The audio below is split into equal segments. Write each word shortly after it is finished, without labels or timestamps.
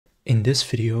In this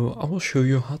video, I will show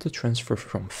you how to transfer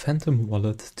from Phantom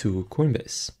Wallet to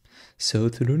Coinbase. So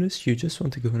to do this, you just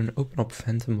want to go and open up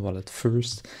Phantom Wallet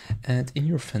first, and in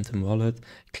your Phantom Wallet,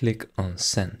 click on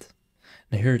Send.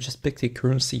 Now here, just pick the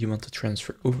currency you want to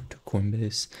transfer over to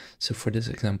Coinbase. So for this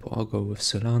example, I'll go with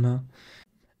Solana.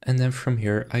 And then from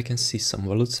here, I can see some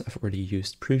wallets I've already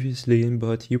used previously,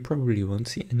 but you probably won't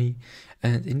see any.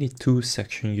 And in the To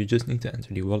section, you just need to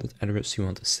enter the wallet address you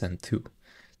want to send to.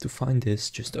 To find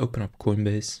this, just open up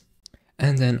Coinbase.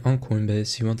 And then on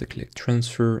Coinbase, you want to click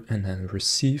Transfer and then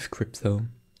Receive Crypto.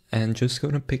 And just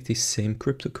gonna pick the same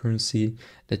cryptocurrency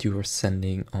that you are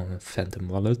sending on Phantom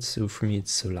Wallet. So for me,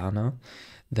 it's Solana.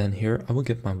 Then here I will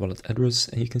get my wallet address,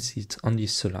 and you can see it's on the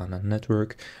Solana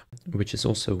network, which is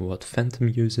also what Phantom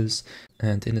uses.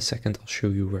 And in a second, I'll show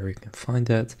you where you can find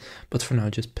that. But for now,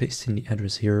 just paste in the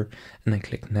address here and then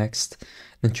click Next.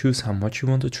 Then choose how much you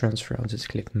want to transfer. I'll just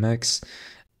click Max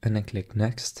and then click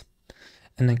Next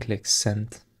and then click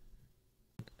Send.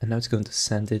 And now it's going to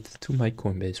send it to my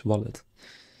Coinbase wallet.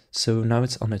 So now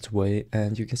it's on its way,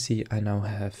 and you can see I now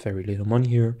have very little money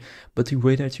here, but the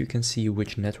way that you can see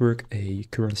which network a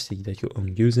currency that you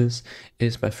own uses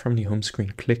is by from the home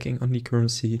screen clicking on the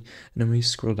currency, and then when you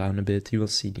scroll down a bit, you will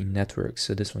see the network.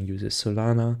 So this one uses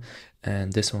Solana,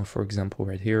 and this one, for example,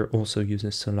 right here also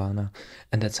uses Solana,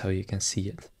 and that's how you can see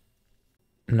it.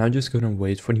 I'm now just gonna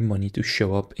wait for the money to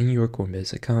show up in your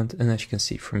Coinbase account, and as you can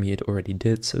see, for me it already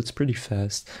did, so it's pretty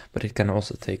fast, but it can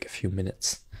also take a few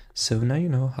minutes. So now you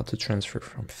know how to transfer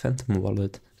from Phantom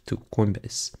Wallet to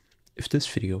Coinbase. If this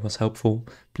video was helpful,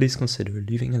 please consider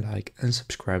leaving a like and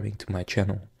subscribing to my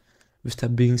channel. With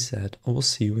that being said, I will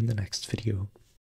see you in the next video.